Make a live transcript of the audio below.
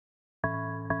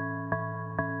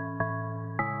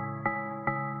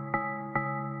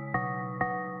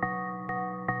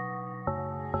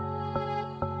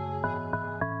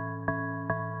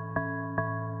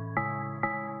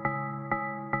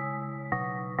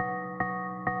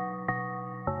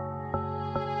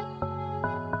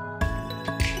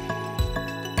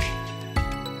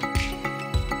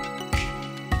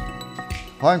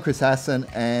Hi, I'm Chris Hasson,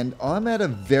 and I'm at a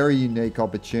very unique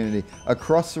opportunity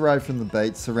across the road from the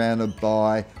beach, surrounded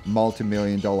by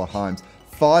multi-million-dollar homes,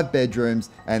 5 bedrooms,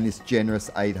 and this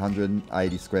generous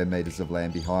 880 square meters of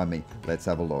land behind me. Let's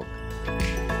have a look.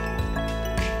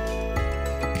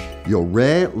 Your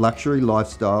rare luxury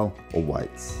lifestyle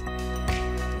awaits.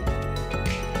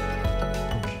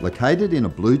 Located in a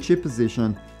blue chip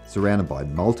position, surrounded by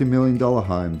multi-million-dollar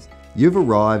homes, you've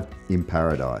arrived in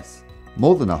paradise.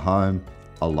 More than a home,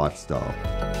 a lifestyle.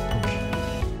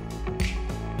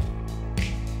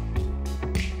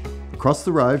 Across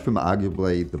the road from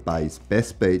arguably the Bay's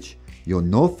best beach, your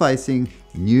north-facing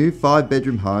new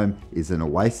 5-bedroom home is an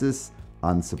oasis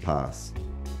unsurpassed.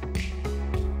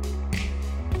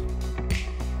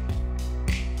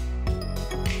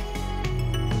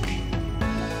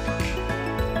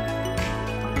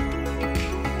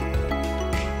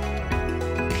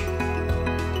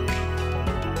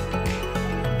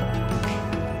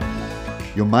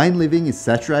 Your main living is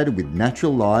saturated with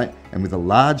natural light and with a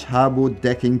large hardwood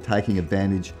decking taking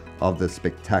advantage of the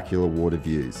spectacular water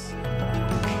views.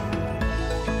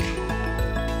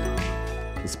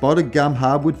 The spotted gum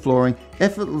hardwood flooring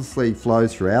effortlessly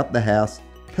flows throughout the house,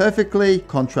 perfectly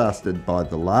contrasted by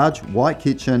the large white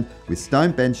kitchen with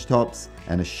stone bench tops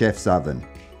and a chef's oven,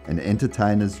 an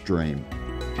entertainer's dream.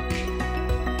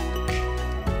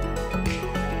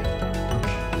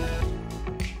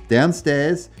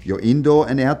 Downstairs, your indoor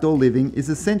and outdoor living is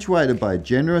accentuated by a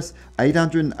generous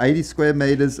 880 square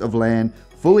meters of land,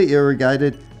 fully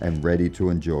irrigated and ready to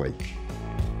enjoy.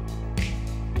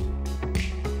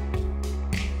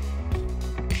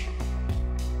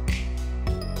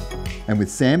 And with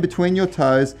sand between your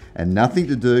toes and nothing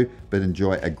to do but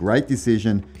enjoy a great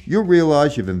decision, you'll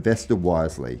realise you've invested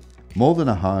wisely. More than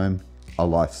a home, a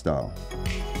lifestyle.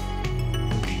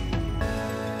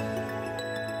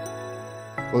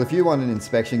 Well, if you want an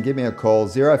inspection, give me a call,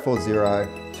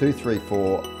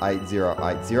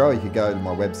 040-234-8080. You can go to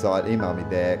my website, email me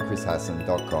there,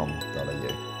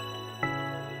 chrishasson.com.au.